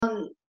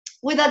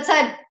with that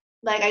said,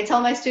 like I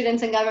tell my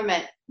students in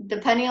government,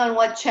 depending on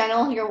what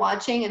channel you're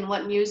watching and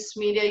what news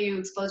media you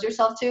expose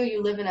yourself to,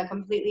 you live in a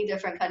completely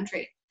different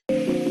country.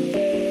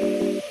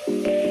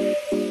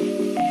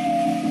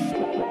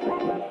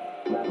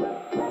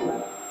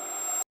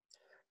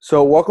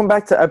 So, welcome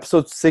back to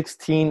episode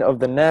 16 of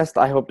The Nest.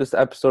 I hope this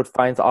episode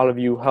finds all of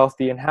you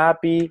healthy and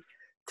happy.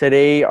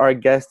 Today, our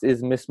guest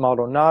is Miss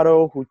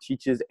Maldonado, who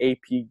teaches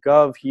AP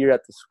Gov here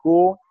at the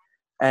school.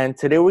 And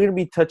today, we're going to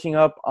be touching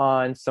up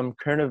on some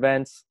current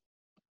events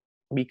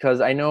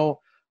because I know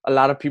a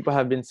lot of people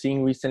have been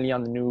seeing recently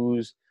on the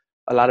news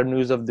a lot of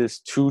news of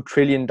this $2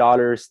 trillion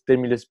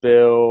stimulus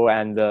bill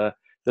and the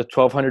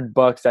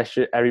 $1,200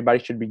 that everybody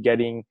should be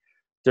getting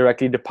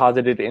directly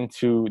deposited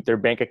into their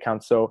bank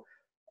account. So,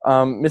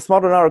 Ms.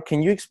 Maldonado,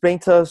 can you explain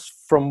to us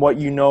from what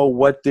you know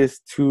what this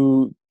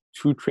 $2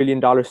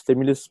 trillion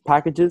stimulus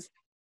package is?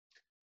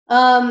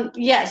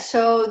 Yes,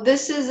 so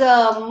this is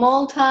a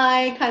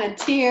multi kind of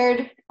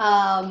tiered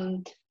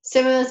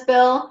stimulus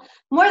bill.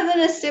 More than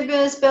a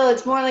stimulus bill,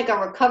 it's more like a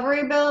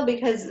recovery bill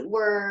because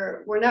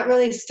we're not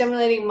really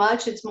stimulating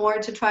much. It's more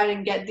to try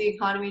and get the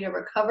economy to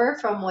recover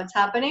from what's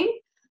happening.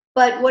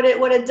 But what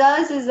it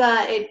does is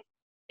that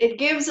it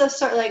gives a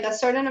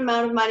certain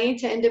amount of money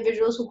to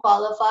individuals who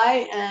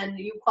qualify, and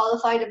you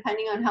qualify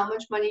depending on how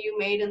much money you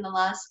made in the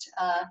last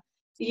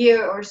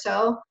year or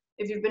so.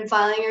 If you've been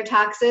filing your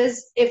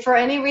taxes, if for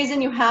any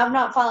reason you have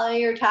not filed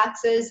your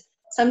taxes,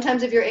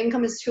 sometimes if your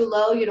income is too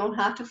low, you don't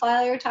have to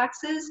file your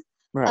taxes.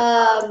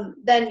 Right.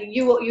 Then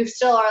you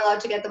still are allowed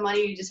to get the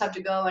money. You just have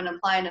to go and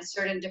apply in a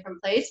certain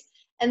different place.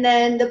 And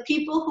then the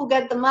people who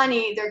get the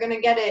money, they're going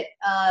to get it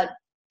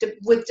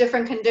with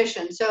different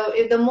conditions. So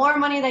if the more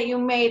money that you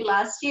made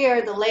last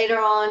year, the later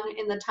on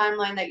in the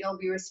timeline that you'll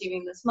be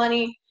receiving this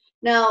money.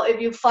 Now, if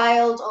you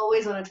filed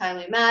always on a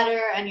timely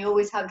manner and you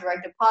always have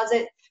direct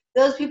deposit,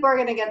 those people are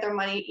going to get their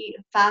money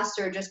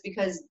faster just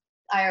because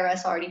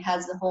IRS already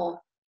has the whole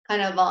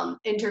kind of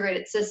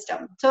integrated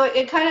system. So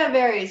it kind of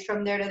varies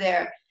from there to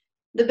there.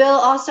 The bill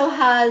also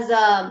has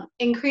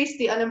increased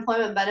the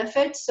unemployment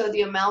benefits, so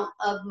the amount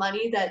of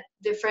money that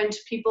different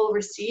people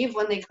receive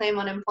when they claim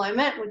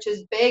unemployment, which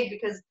is big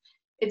because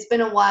it's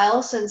been a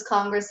while since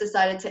Congress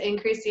decided to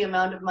increase the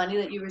amount of money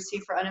that you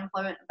receive for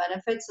unemployment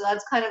benefits. So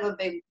that's kind of a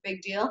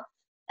big deal.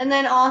 And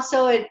then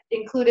also it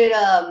included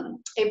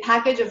a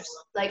package of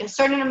like a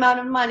certain amount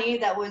of money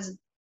that was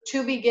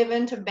to be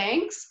given to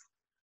banks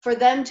for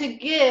them to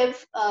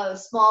give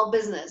small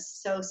business,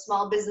 so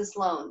small business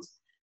loans,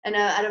 and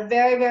at a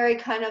very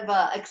kind of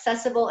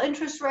accessible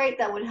interest rate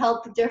that would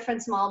help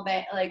different small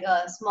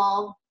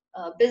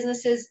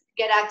businesses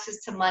get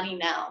access to money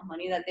now,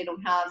 money that they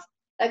don't have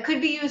that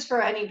could be used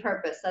for any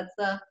purpose. That's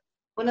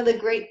one of the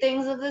great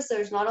things of this.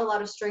 There's not a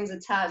lot of strings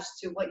attached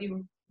to what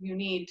you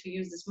need to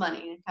use this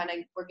money. And kind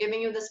of we're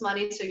giving you this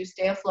money so you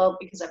stay afloat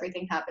because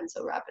everything happens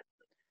so rapidly.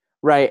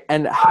 Right.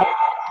 And how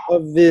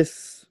of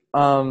this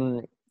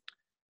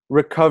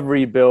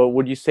recovery bill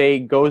would you say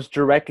goes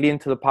directly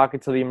into the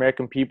pockets of the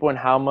American people, and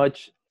how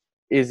much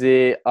is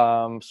it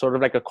sort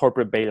of like a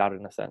corporate bailout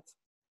in a sense?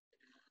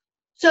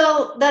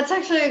 So that's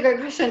actually a great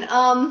question.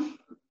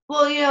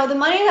 Well, the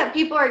money that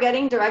people are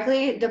getting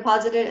directly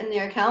deposited in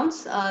their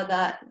accounts,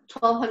 that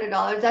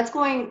 $1,200, that's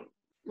going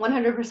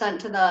 100%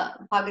 to the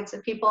pockets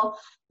of people.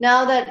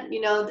 Now that,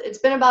 it's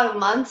been about a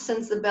month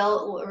since the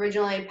bill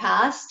originally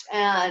passed,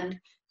 and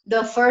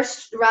the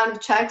first round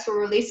of checks were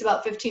released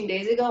about 15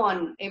 days ago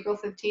on April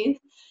 15th.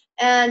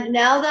 And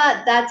now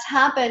that that's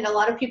happened, a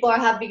lot of people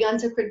have begun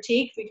to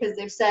critique because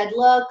they've said,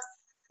 look,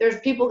 there's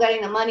people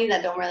getting the money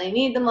that don't really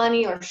need the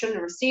money or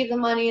shouldn't receive the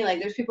money. Like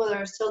there's people that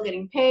are still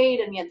getting paid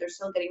and yet they're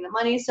still getting the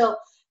money. So,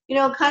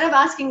 kind of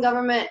asking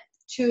government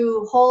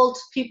to hold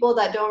people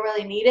that don't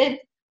really need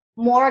it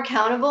more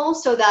accountable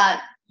so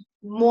that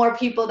more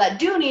people that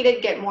do need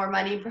it get more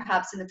money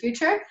perhaps in the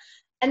future.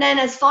 And then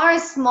as far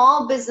as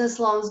small business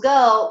loans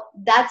go,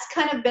 that's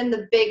kind of been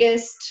the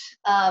biggest,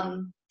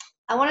 I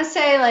want to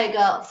say like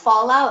a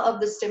fallout of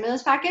the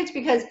stimulus package,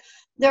 because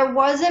there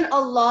wasn't a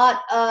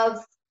lot of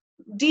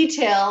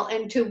detail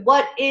into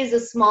what is a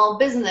small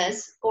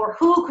business or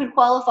who could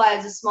qualify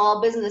as a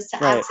small business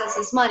to access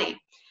this money.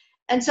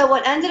 And so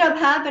what ended up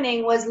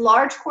happening was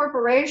large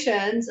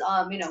corporations,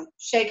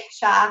 Shake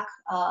Shack,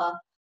 the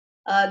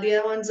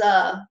other one's,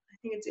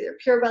 I think it's either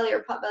Pure Belly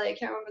or Pot Belly, I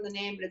can't remember the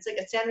name, but it's like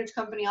a sandwich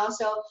company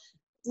also.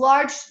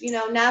 Large,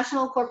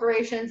 national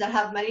corporations that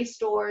have many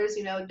stores,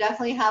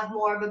 definitely have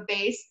more of a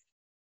base,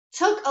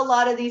 took a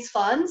lot of these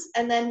funds,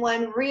 and then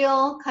when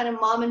real kind of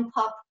mom and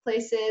pop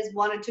places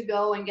wanted to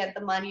go and get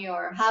the money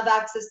or have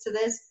access to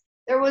this,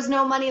 there was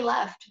no money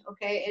left.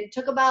 Okay, it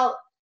took about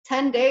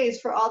 10 days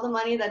for all the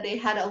money that they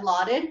had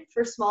allotted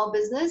for small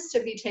business to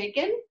be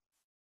taken.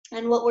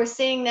 And what we're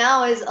seeing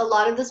now is a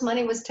lot of this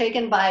money was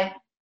taken by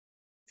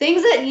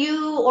things that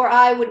you or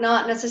I would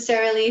not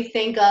necessarily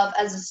think of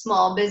as a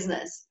small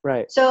business.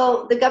 Right.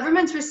 So the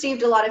government's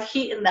received a lot of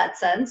heat in that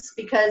sense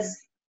because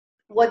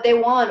what they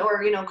want,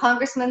 or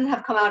congressmen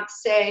have come out to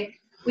say,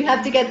 we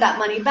have to get that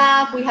money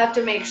back. We have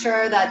to make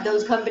sure that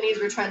those companies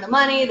return the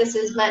money. This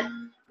is meant,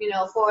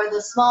 for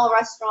the small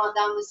restaurant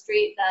down the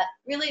street that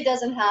really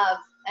doesn't have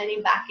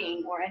any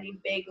backing or any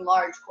big,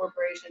 large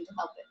corporation to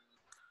help it.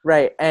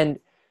 Right. And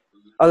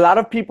a lot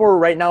of people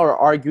right now are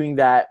arguing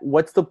that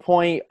what's the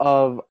point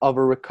of a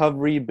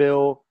recovery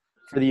bill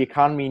for the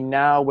economy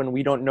now when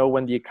we don't know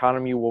when the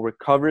economy will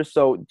recover?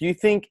 So do you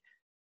think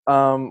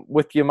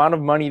with the amount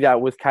of money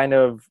that was kind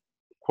of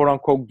quote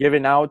unquote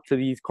given out to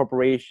these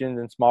corporations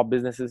and small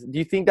businesses, do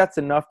you think that's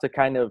enough to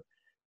kind of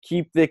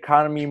keep the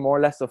economy more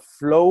or less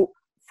afloat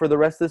for the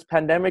rest of this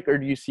pandemic? Or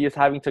do you see us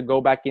having to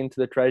go back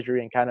into the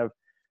treasury and kind of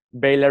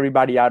bail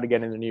everybody out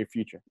again in the near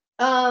future?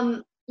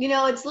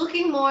 It's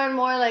looking more and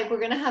more like we're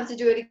going to have to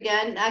do it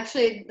again.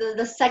 Actually,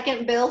 the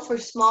second bill for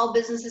small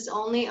businesses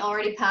only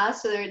already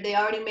passed. So they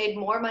already made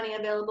more money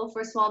available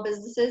for small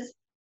businesses.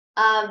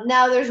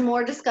 Now there's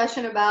more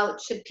discussion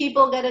about should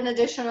people get an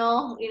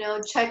additional,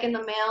 check in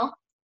the mail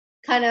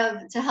kind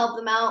of to help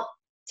them out.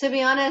 To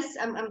be honest,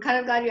 I'm kind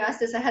of glad you asked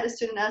this. I had a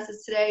student ask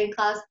this today in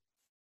class.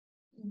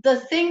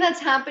 The thing that's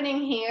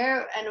happening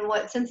here and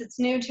since it's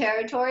new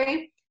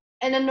territory,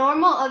 in a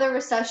normal other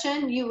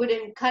recession, you would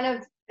kind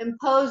of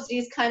impose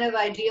these kind of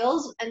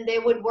ideals and they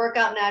would work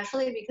out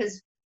naturally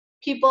because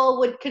people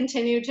would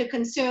continue to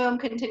consume,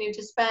 continue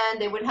to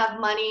spend, they would have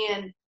money,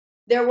 and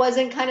there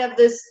wasn't kind of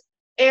this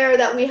air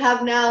that we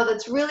have now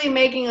that's really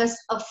making us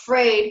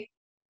afraid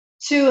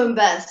to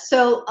invest.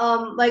 So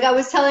like I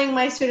was telling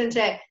my student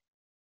today,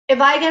 if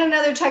I get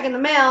another check in the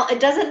mail, it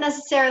doesn't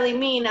necessarily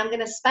mean I'm going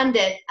to spend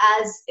it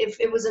as if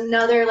it was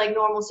another like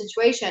normal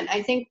situation.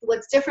 I think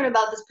what's different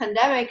about this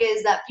pandemic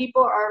is that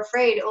people are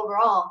afraid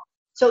overall.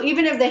 So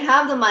even if they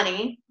have the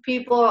money,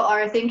 people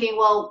are thinking,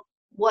 well,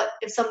 what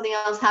if something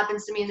else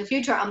happens to me in the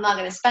future? I'm not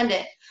going to spend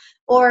it.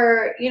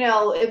 Or,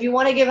 if you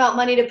want to give out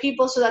money to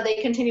people so that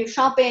they continue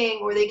shopping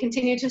or they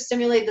continue to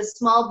stimulate the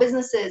small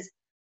businesses,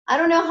 I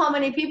don't know how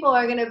many people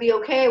are going to be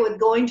okay with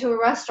going to a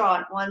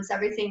restaurant once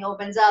everything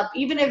opens up,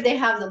 even if they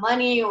have the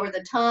money or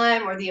the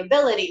time or the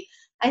ability.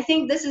 I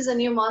think this is a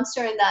new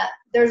monster in that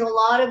there's a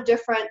lot of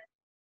different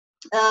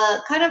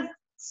kind of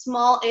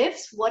small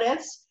ifs, what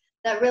ifs,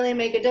 that really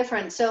make a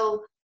difference.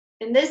 So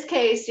in this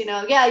case,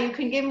 yeah, you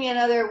can give me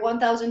another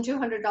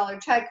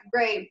 $1,200 check,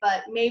 great,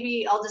 but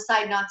maybe I'll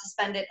decide not to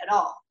spend it at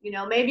all.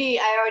 Maybe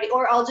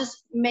or I'll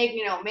just make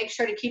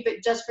sure to keep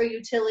it just for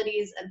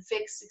utilities and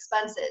fixed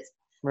expenses.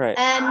 Right.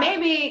 And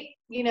maybe,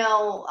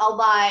 I'll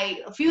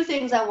buy a few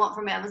things I want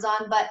from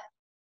Amazon, but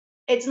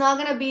it's not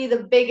going to be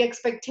the big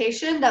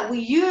expectation that we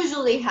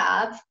usually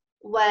have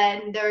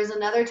when there's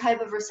another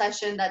type of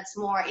recession that's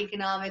more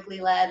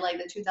economically led, like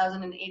the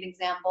 2008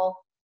 example.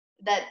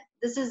 That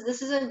this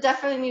is a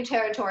definitely new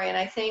territory, and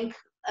I think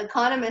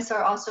economists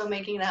are also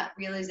making that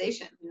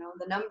realization.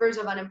 The numbers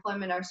of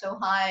unemployment are so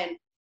high, and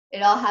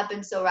it all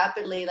happens so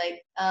rapidly.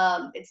 Like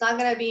it's not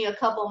going to be a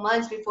couple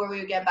months before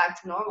we get back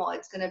to normal.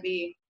 It's going to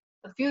be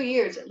a few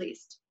years at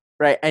least.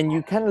 Right, and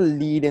you kind of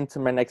lead into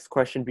my next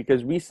question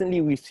because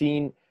recently we've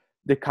seen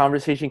the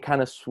conversation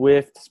kind of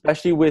swift,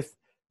 especially with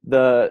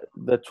the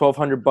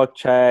 $1,200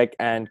 check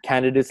and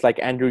candidates like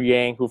Andrew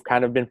Yang who've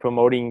kind of been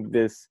promoting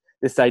this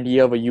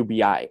idea of a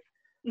UBI.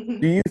 Mm-hmm.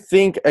 Do you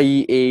think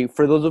a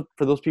for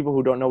those people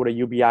who don't know what a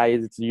UBI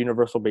is, it's a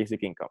universal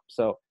basic income.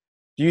 So,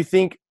 do you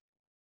think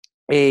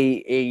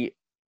a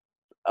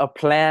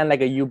plan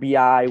like a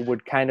UBI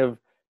would kind of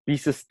be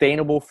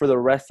sustainable for the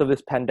rest of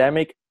this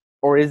pandemic,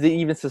 or is it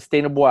even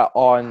sustainable at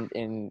all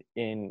in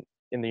the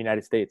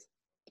United States?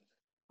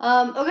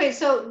 Okay,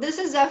 so this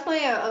is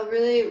definitely a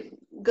really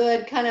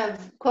good kind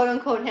of quote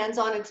unquote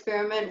hands-on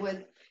experiment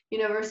with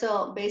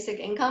universal basic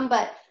income,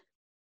 but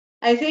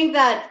I think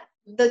that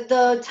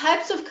the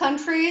types of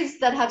countries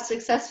that have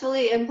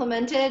successfully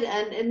implemented,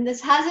 and this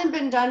hasn't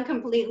been done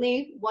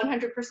completely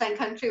 100%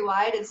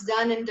 countrywide, it's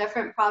done in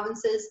different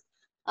provinces,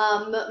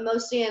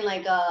 mostly in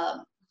like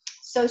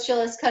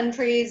socialist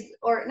countries,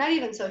 or not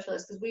even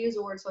socialist because we use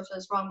the word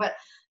socialist wrong, but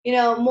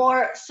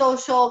more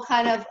social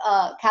kind of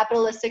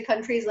capitalistic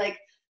countries like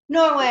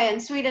Norway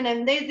and Sweden,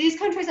 and these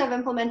countries have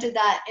implemented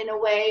that in a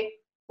way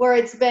where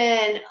it's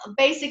been a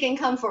basic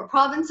income for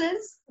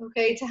provinces,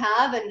 okay, to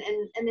have, and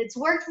it's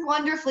worked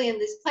wonderfully in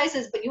these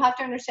places, but you have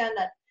to understand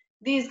that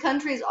these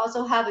countries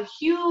also have a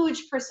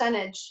huge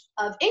percentage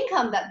of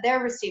income that they're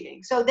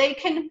receiving. So they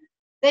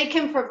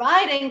can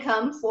provide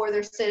income for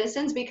their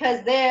citizens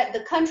because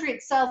the country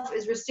itself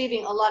is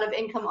receiving a lot of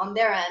income on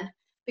their end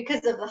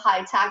because of the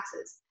high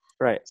taxes.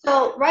 Right.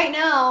 So right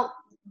now,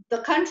 the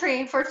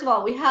country, first of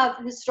all, we have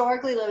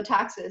historically low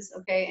taxes,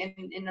 okay,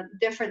 in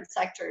different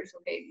sectors,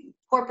 okay.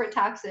 Corporate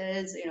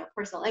taxes,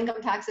 personal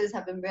income taxes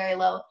have been very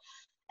low.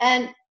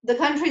 And the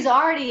country's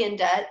already in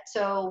debt,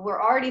 so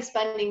we're already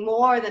spending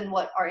more than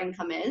what our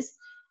income is.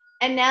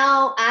 And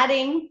now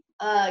adding,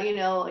 a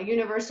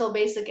universal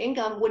basic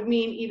income would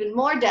mean even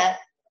more debt,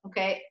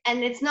 okay.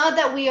 And it's not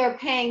that we are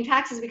paying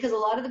taxes because a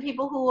lot of the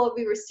people who will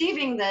be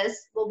receiving this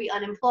will be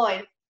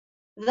unemployed,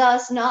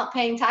 thus not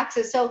paying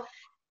taxes. So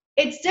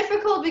it's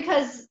difficult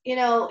because,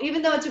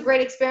 even though it's a great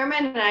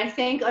experiment, and I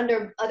think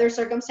under other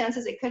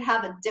circumstances it could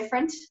have a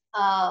different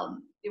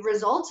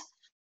result,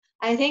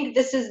 I think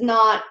this is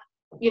not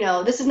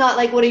this is not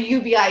like what a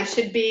UBI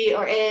should be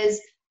or is,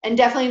 and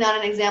definitely not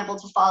an example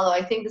to follow.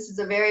 I think this is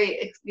a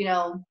very,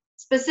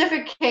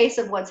 specific case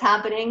of what's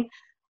happening.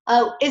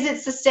 Is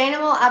it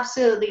sustainable?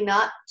 Absolutely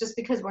not, just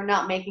because we're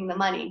not making the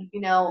money.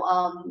 Now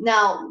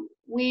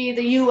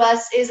the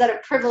U.S. is at a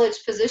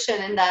privileged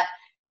position in that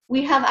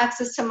we have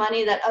access to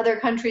money that other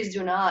countries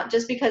do not,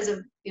 just because of,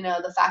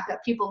 the fact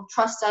that people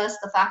trust us,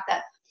 the fact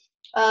that,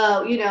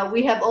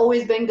 we have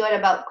always been good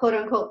about quote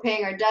unquote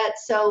paying our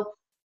debts. So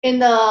in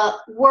the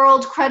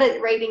world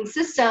credit rating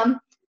system,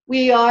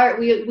 we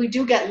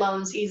do get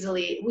loans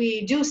easily.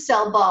 We do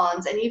sell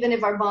bonds, and even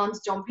if our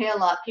bonds don't pay a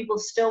lot, people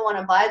still want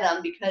to buy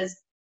them because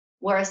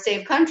we're a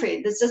safe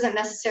country. This doesn't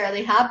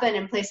necessarily happen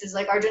in places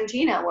like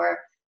Argentina, where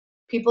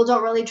people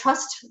don't really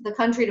trust the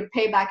country to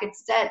pay back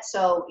its debt.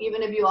 So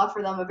even if you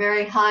offer them a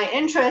very high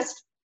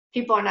interest,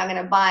 people are not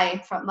going to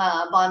buy from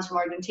bonds from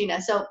Argentina.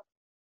 So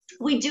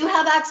we do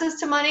have access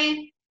to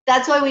money.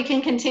 That's why we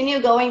can continue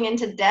going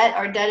into debt.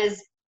 Our debt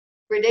is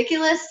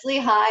ridiculously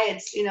high.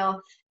 It's,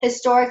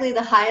 historically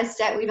the highest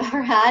debt we've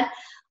ever had.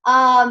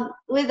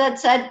 With that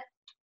said,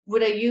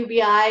 would a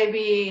UBI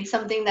be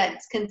something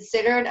that's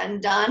considered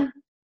and done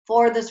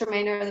for this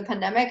remainder of the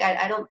pandemic?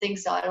 I don't think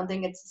so. I don't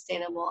think it's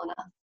sustainable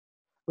enough.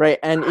 Right.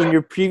 And in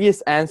your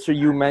previous answer,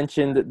 you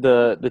mentioned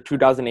the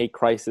 2008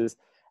 crisis.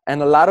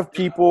 And a lot of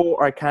people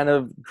are kind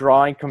of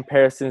drawing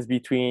comparisons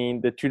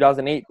between the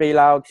 2008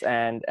 bailouts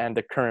and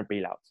the current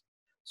bailouts.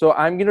 So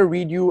I'm going to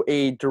read you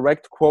a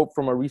direct quote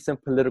from a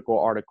recent Politico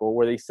article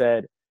where they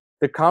said,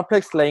 "The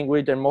complex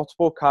language and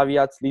multiple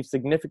caveats leave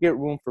significant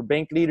room for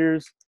bank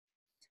leaders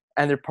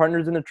and their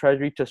partners in the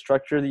Treasury to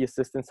structure the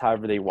assistance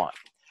however they want."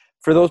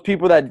 For those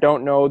people that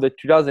don't know, the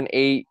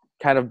 2008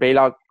 kind of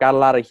bailout got a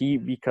lot of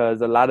heat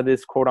because a lot of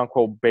this quote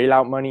unquote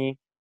bailout money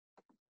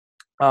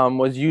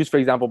was used, for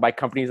example, by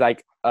companies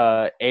like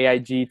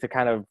AIG to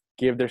kind of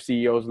give their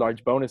CEOs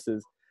large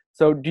bonuses.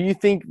 So do you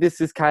think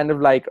this is kind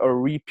of like a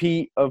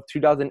repeat of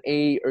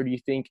 2008, or do you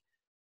think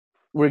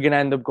we're going to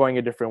end up going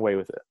a different way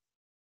with it?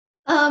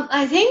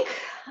 I think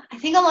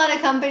a lot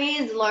of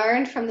companies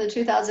learned from the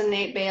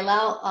 2008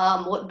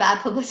 bailout what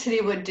bad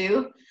publicity would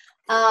do.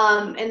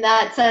 In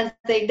that sense,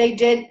 they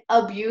did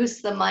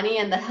abuse the money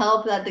and the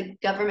help that the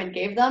government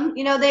gave them.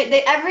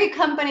 They every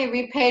company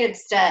repaid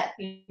its debt.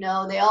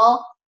 They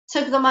all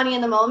took the money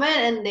in the moment,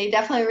 and they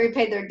definitely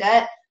repaid their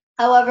debt.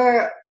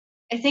 However,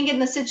 I think in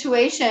the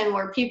situation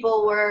where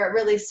people were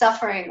really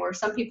suffering, where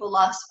some people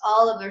lost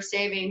all of their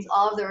savings,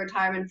 all of their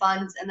retirement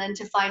funds, and then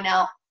to find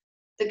out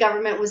the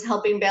government was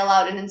helping bail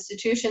out an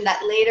institution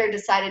that later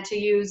decided to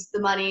use the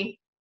money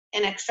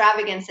in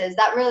extravagances,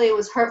 that really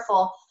was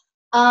hurtful.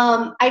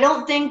 I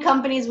don't think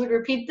companies would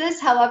repeat this.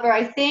 However,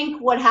 I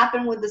think what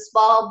happened with the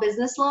small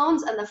business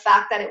loans and the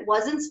fact that it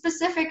wasn't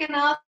specific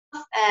enough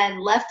and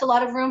left a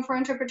lot of room for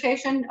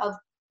interpretation of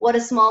what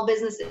a small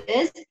business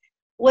is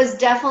was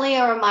definitely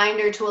a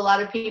reminder to a lot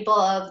of people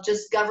of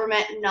just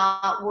government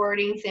not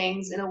wording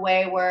things in a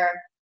way where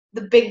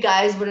the big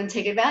guys wouldn't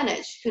take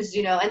advantage, because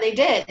and they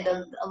did.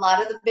 A lot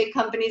of the big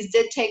companies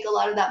did take a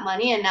lot of that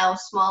money, and now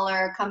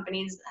smaller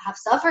companies have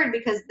suffered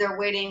because they're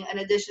waiting an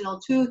additional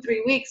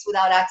 2-3 weeks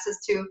without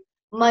access to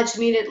much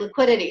needed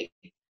liquidity.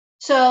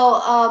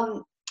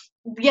 So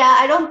yeah,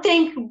 I don't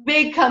think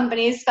big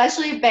companies,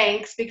 especially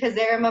banks, because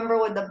they remember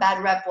what the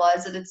bad rep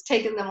was, and it's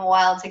taken them a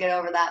while to get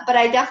over that. But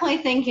I definitely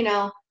think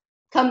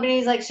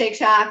companies like Shake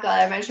Shack,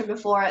 I mentioned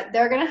before,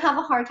 they're going to have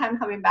a hard time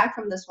coming back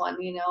from this one,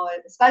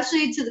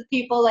 especially to the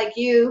people like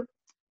you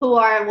who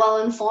are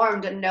well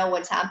informed and know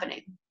what's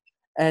happening.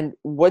 And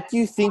what do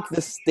you think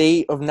the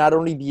state of not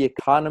only the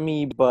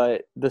economy,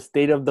 but the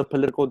state of the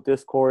political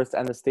discourse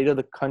and the state of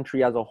the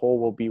country as a whole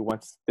will be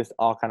once this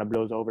all kind of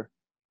blows over?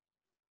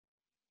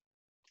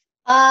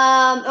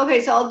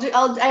 Okay, so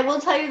I will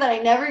tell you that I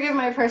never give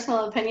my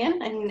personal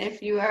opinion, and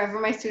if you are ever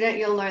my student,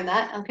 you'll learn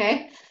that.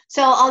 Okay,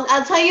 so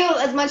I'll tell you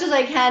as much as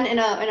I can in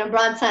a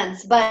broad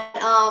sense, but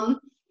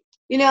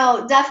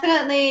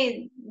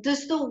definitely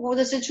just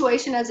the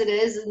situation as it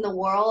is in the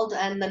world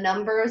and the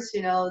numbers.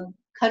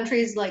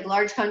 Countries like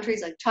large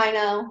countries like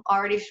China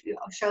already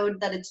showed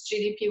that its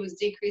GDP was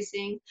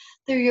decreasing.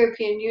 The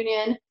European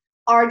Union,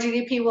 our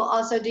GDP will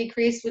also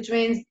decrease, which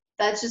means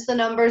that's just the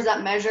numbers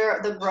that measure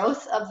the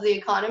growth of the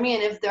economy.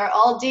 And if they're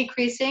all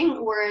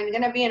decreasing, we're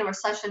going to be in a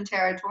recession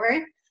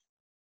territory.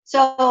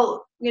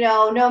 So,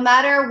 no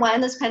matter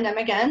when this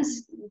pandemic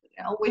ends,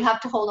 we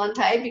have to hold on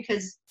tight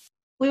because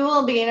we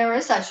will be in a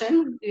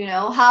recession.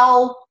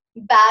 How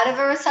bad of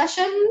a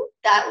recession,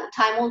 that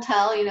time will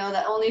tell.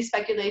 That only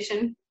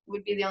speculation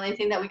would be the only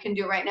thing that we can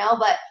do right now.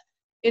 But,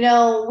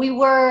 we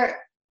were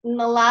in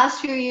the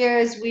last few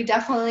years, we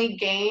definitely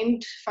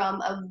gained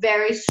from a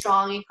very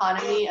strong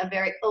economy, a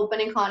very open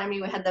economy.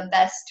 We had the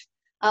best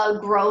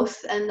growth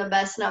and the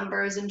best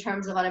numbers in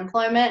terms of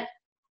unemployment.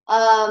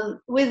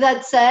 With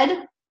that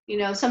said,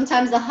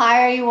 sometimes the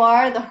higher you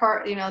are, the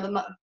hurt,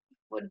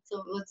 what's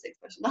the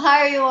expression? The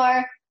higher you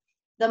are,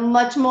 the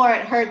much more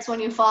it hurts when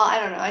you fall. I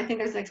don't know. I think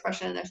there's an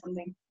expression in there,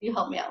 something. You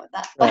help me out with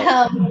that. Right.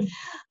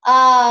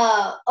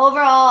 But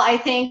overall, I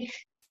think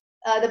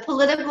the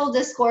political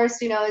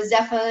discourse, is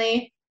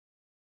definitely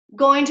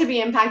going to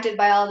be impacted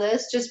by all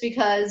this, just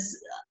because,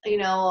 a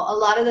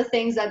lot of the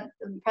things that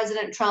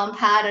President Trump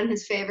had in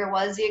his favor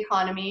was the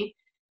economy.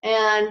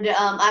 And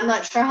I'm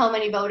not sure how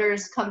many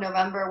voters come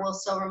November will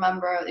still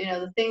remember,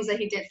 the things that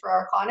he did for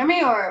our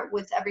economy, or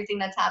with everything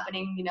that's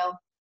happening,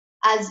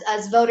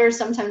 as voters,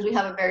 sometimes we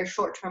have a very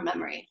short-term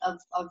memory of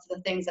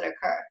the things that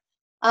occur.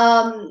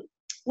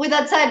 With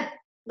that said,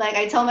 like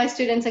I tell my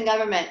students in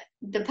government,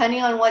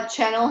 depending on what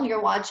channel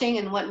you're watching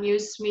and what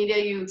news media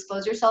you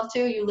expose yourself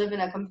to, you live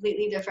in a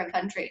completely different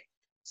country.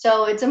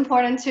 So it's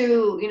important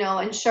to,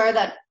 ensure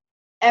that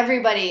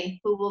everybody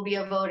who will be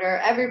a voter,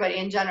 everybody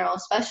in general,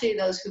 especially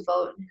those who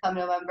vote come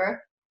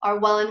November, are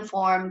well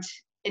informed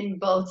in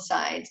both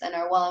sides and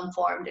are well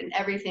informed in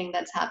everything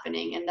that's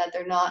happening, and that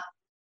they're not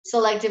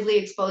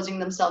selectively exposing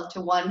themselves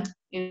to one,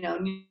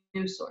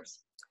 news source.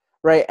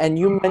 Right, and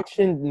you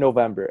mentioned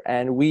November,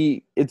 and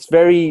it's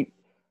very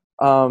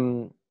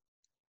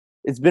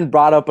it's been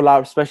brought up a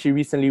lot, especially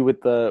recently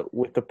with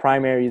the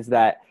primaries,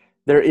 that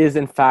there is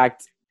in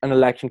fact an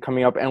election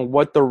coming up, and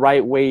what the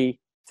right way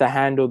to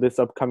handle this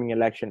upcoming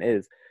election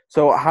is.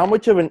 So how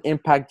much of an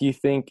impact do you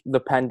think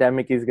the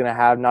pandemic is going to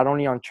have, not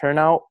only on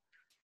turnout,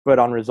 but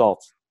on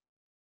results?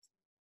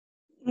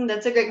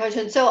 That's a great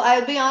question. So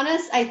I'll be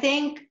honest, I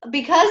think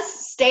because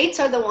states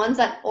are the ones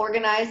that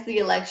organize the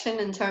election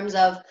in terms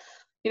of,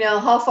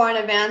 how far in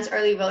advance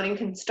early voting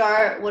can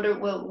start, what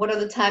are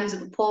the times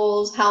of the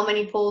polls, how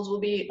many polls will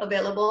be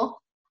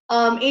available.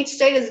 Each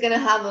state is going to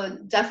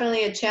have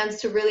definitely a chance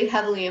to really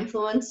heavily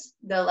influence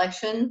the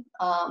election,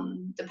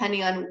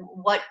 depending on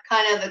what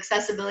kind of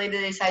accessibility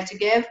they decide to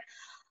give.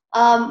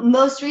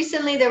 Most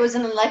recently, there was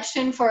an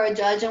election for a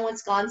judge in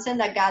Wisconsin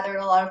that gathered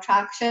a lot of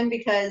traction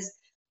because,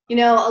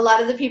 a lot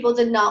of the people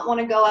did not want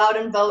to go out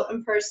and vote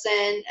in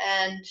person,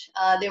 and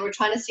they were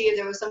trying to see if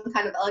there was some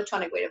kind of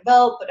electronic way to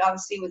vote. But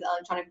obviously, with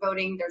electronic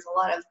voting, there's a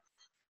lot of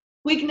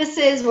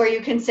weaknesses where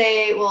you can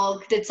say,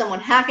 well, did someone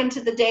hack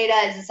into the data?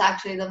 Is this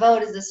actually the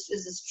vote? Is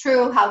this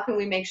true? How can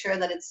we make sure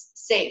that it's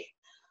safe?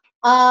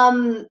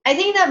 I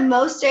think that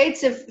most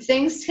states, if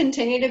things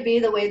continue to be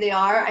the way they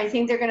are, I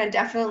think they're going to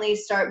definitely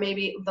start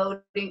maybe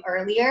voting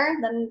earlier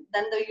than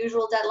the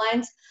usual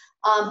deadlines.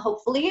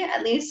 Hopefully,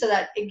 at least, so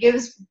that it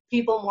gives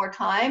people more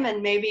time,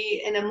 and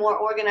maybe in a more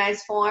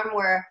organized form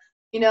where,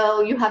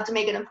 you have to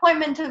make an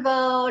appointment to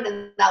vote,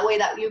 and that way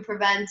that you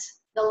prevent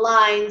the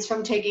lines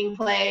from taking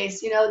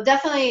place.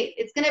 Definitely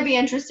it's going to be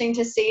interesting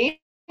to see.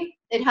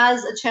 It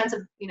has a chance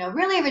of,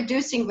 really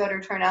reducing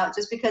voter turnout,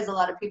 just because a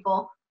lot of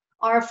people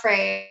are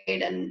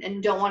afraid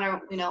and don't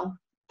want to,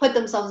 put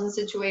themselves in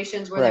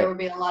situations where Right. there will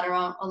be a lot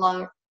around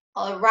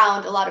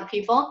a lot of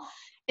people.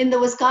 In the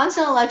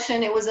Wisconsin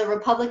election, it was a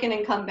Republican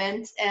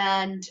incumbent,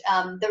 and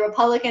the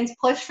Republicans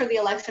pushed for the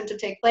election to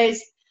take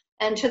place.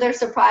 And to their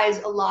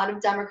surprise, a lot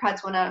of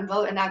Democrats went out and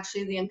voted, and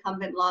actually the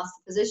incumbent lost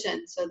the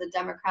position. So the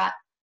Democrat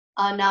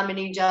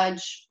nominee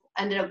judge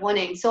ended up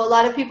winning. So a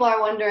lot of people are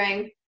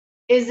wondering,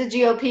 is the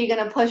GOP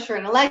going to push for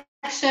an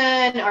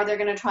election? Are they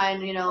going to try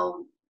and,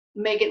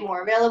 make it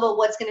more available?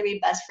 What's going to be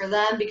best for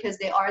them? Because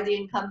they are the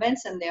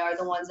incumbents, and they are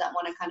the ones that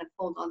want to kind of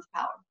hold on to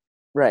power.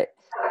 Right.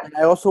 And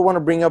I also want to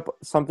bring up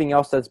something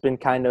else that's been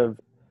kind of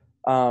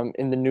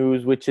in the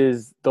news, which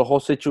is the whole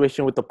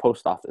situation with the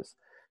post office.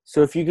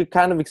 So if you could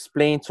kind of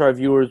explain to our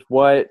viewers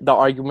what the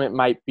argument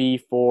might be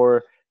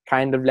for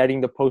kind of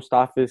letting the post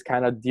office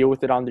kind of deal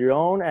with it on their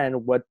own,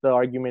 and what the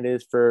argument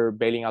is for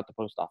bailing out the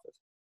post office.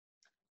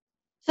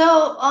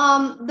 So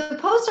the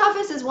post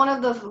office is one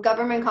of the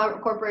government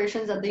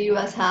corporations that the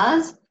U.S.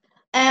 has.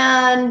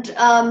 And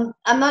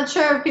I'm not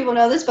sure if people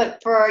know this, but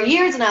for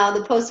years now,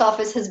 the post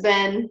office has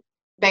been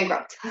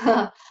bankrupt.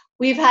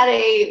 We've had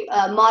a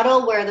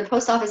model where the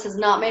post office has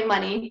not made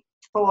money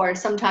for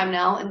some time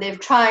now, and they've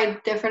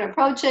tried different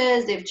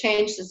approaches. They've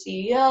changed the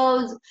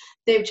CEOs,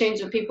 they've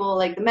changed the people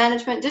like the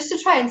management, just to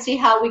try and see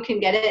how we can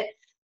get it.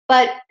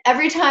 But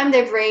every time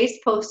they've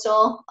raised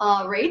postal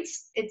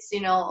rates, it's,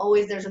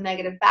 always there's a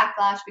negative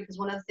backlash, because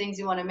one of the things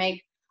you want to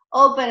make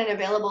open and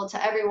available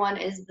to everyone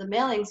is the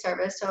mailing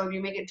service. So if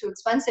you make it too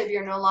expensive,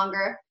 you're no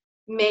longer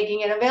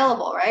making it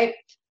available, right?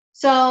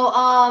 So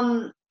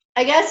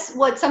I guess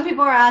what some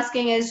people are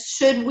asking is,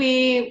 should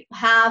we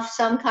have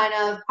some kind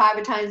of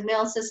privatized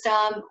mail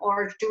system,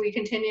 or do we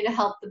continue to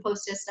help the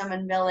post system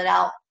and mail it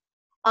out?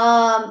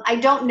 I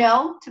don't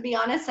know, to be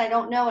honest. I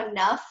don't know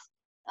enough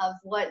of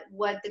what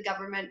the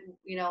government,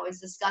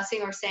 is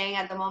discussing or saying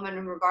at the moment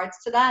in regards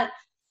to that.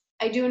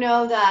 I do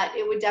know that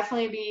it would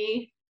definitely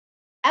be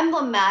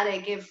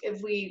emblematic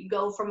if we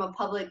go from a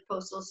public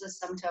postal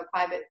system to a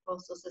private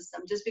postal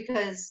system, just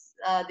because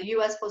the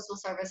U.S. Postal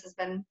Service has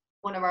been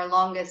one of our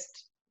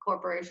longest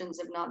corporations,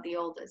 if not the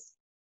oldest.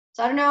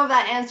 So I don't know if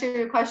that answered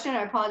your question.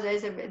 I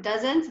apologize if it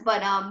doesn't,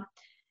 but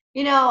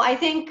I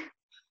think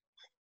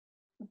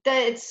that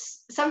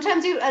it's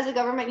sometimes you, as a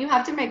government, you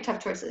have to make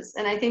tough choices,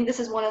 and I think this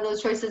is one of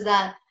those choices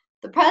that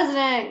the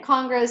president,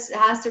 Congress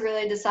has to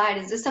really decide.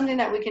 Is this something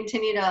that we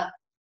continue to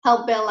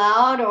help bail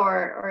out,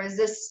 or is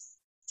this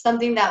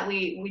something that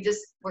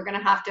we're going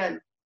to have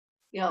to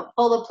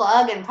pull the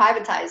plug and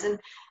privatize. And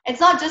it's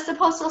not just the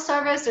postal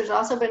service. There's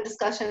also been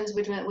discussions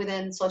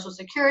within Social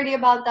Security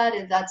about that.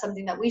 Is that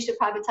something that we should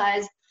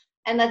privatize?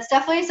 And that's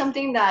definitely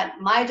something that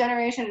my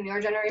generation and your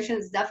generation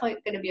is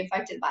definitely going to be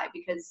affected by,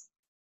 because,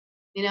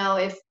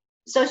 if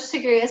Social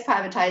Security is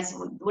privatized,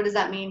 what does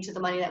that mean to the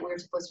money that we're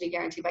supposed to be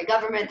guaranteed by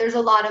government? There's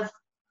a lot of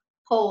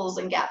holes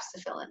and gaps to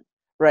fill in.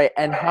 Right.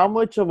 And how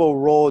much of a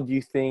role do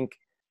you think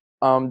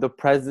the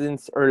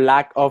presence or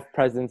lack of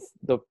presence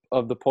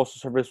of the Postal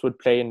Service would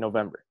play in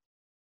November?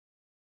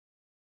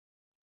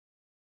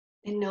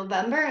 In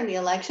November and the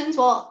elections?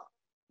 Well,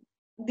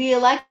 the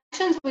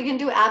elections, we can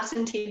do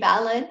absentee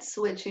ballots,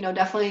 which,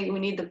 definitely we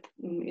need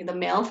the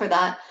mail for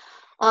that.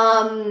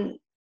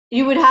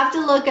 You would have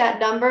to look at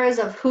numbers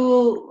of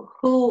who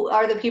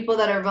are the people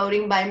that are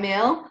voting by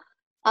mail,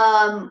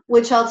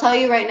 which I'll tell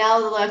you right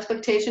now, the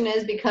expectation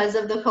is because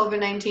of the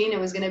COVID-19, it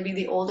was going to be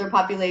the older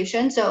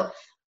population. So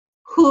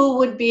who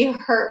would be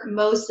hurt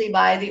mostly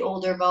by the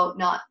older vote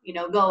not,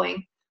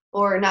 going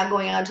or not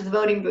going out to the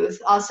voting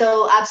booth.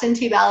 Also,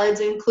 absentee ballots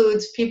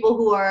includes people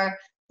who are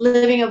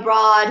living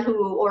abroad,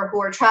 who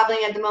are traveling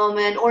at the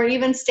moment, or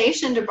even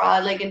stationed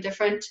abroad, like in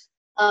different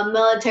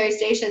military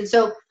stations.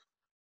 So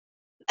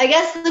I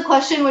guess the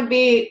question would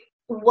be,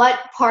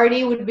 what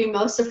party would be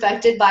most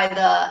affected by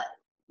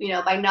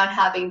by not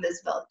having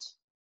this vote?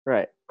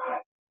 Right.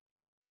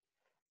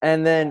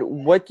 And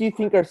then what do you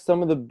think are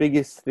some of the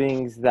biggest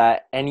things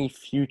that any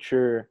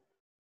future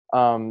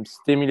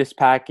stimulus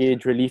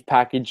package, relief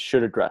package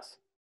should address?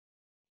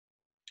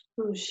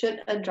 Who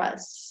should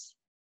address?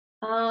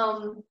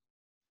 I'm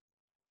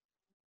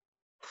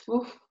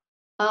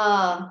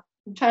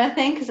trying to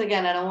think, because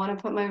again, I don't want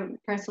to put my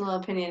personal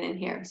opinion in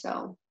here.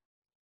 So,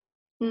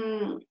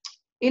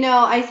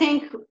 I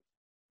think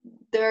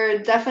there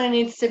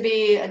definitely needs to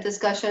be a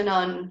discussion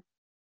on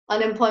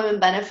unemployment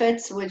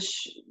benefits,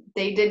 which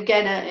they did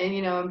get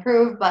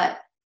improved, but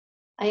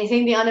I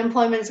think the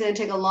unemployment is going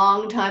to take a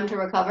long time to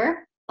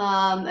recover.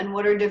 And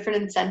what are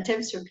different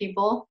incentives for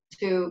people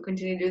to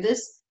continue to do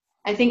this?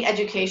 I think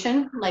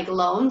education, like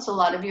loans, a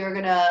lot of you are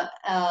going to,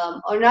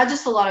 or not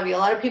just a lot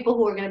of people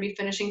who are going to be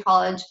finishing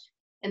college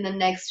in the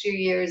next few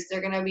years,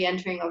 they're going to be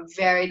entering a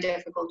very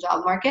difficult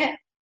job market.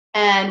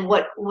 And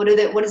what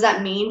does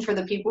that mean for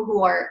the people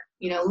who are,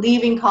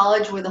 leaving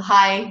college with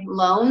high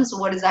loans?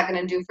 What is that going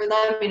to do for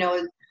them?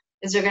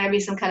 Is there going to be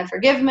some kind of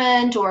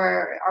forgiveness,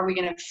 or are we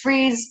going to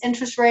freeze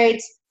interest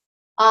rates?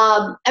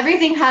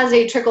 Everything has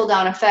a trickle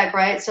down effect,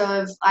 right?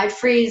 So if I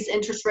freeze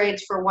interest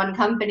rates for one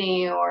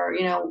company or,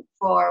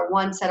 for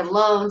one set of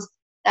loans,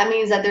 that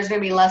means that there's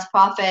going to be less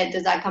profit.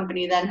 Does that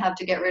company then have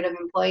to get rid of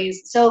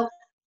employees? So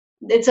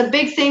it's a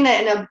big thing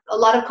that, and a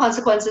lot of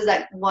consequences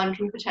that one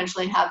can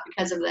potentially have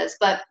because of this.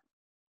 But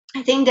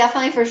I think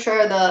definitely for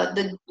sure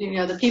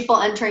the people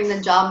entering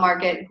the job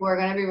market who are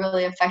going to be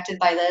really affected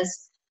by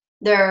this,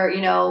 their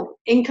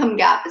income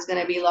gap is going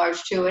to be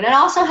large too. And it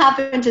also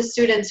happened to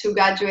students who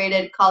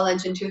graduated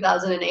college in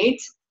 2008.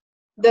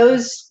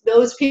 Those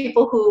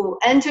people who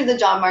entered the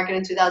job market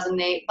in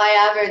 2008,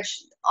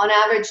 on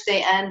average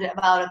they end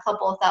about a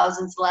couple of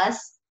thousands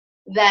less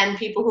than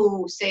people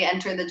who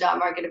entered the job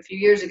market a few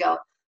years ago.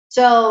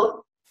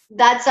 So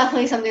that's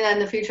definitely something that in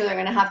the future they're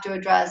going to have to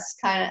address,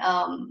 kind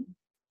of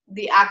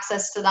the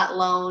access to that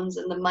loans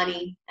and the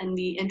money and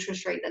the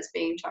interest rate that's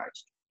being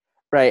charged.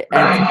 Right.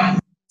 And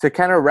to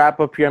kind of wrap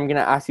up here, I'm going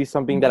to ask you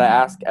something that I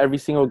ask every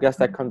single guest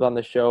that comes on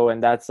the show,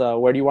 and that's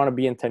where do you want to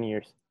be in 10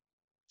 years?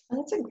 Oh,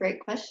 that's a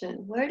great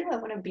question. Where do I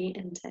want to be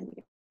in 10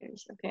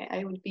 years? Okay,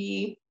 I would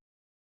be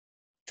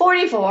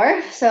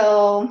 44,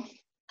 so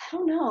I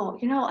don't know.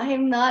 I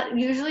am not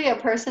usually a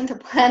person to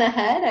plan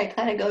ahead. I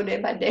kind of go day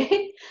by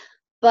day.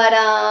 But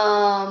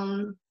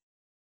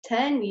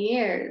 10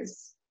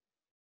 years.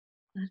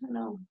 I don't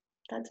know.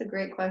 That's a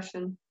great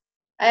question.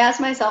 I ask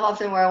myself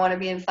often where I want to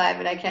be in 5,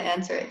 and I can't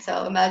answer it.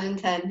 So imagine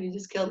 10. You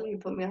just killed me. You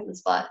put me on the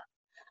spot.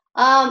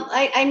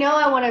 I know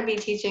I want to be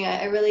teaching.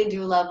 I really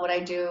do love what I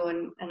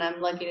do, and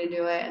I'm lucky to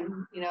do it.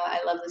 And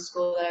I love the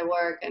school that I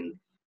work, and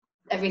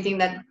everything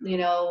that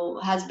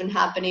has been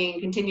happening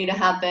and continue to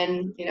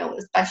happen.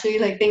 Especially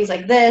like things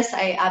like this,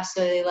 I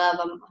absolutely love.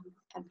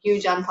 I'm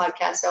huge on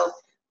podcasts, so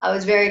I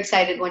was very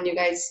excited when you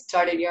guys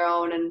started your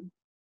own, and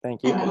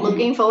thank you. And I'm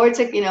looking forward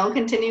to,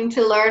 continuing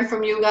to learn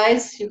from you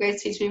guys. You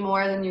guys teach me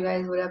more than you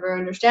guys would ever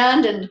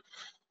understand. And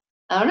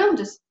I don't know,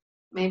 just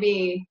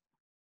maybe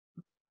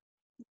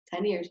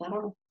 10 years. I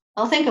don't know.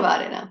 I'll think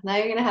about it now. Now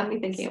you're going to have me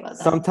thinking about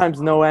that. Sometimes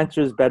no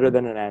answer is better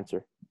than an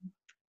answer.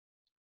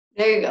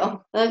 There you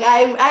go. Look,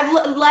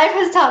 life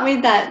has taught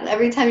me that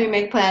every time you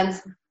make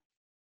plans,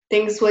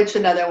 things switch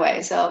another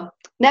way. So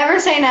never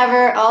say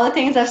never. All the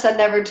things I've said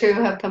never to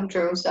have come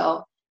true.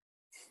 So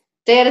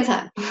day at a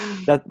time.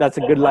 That's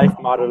a good life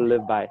motto to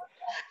live by.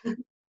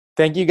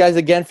 Thank you guys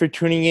again for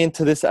tuning in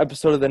to this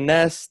episode of The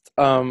Nest.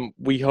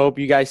 We hope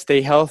you guys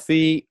stay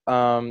healthy,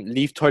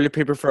 leave toilet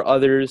paper for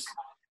others,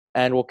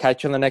 and we'll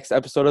catch you on the next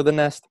episode of The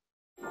Nest.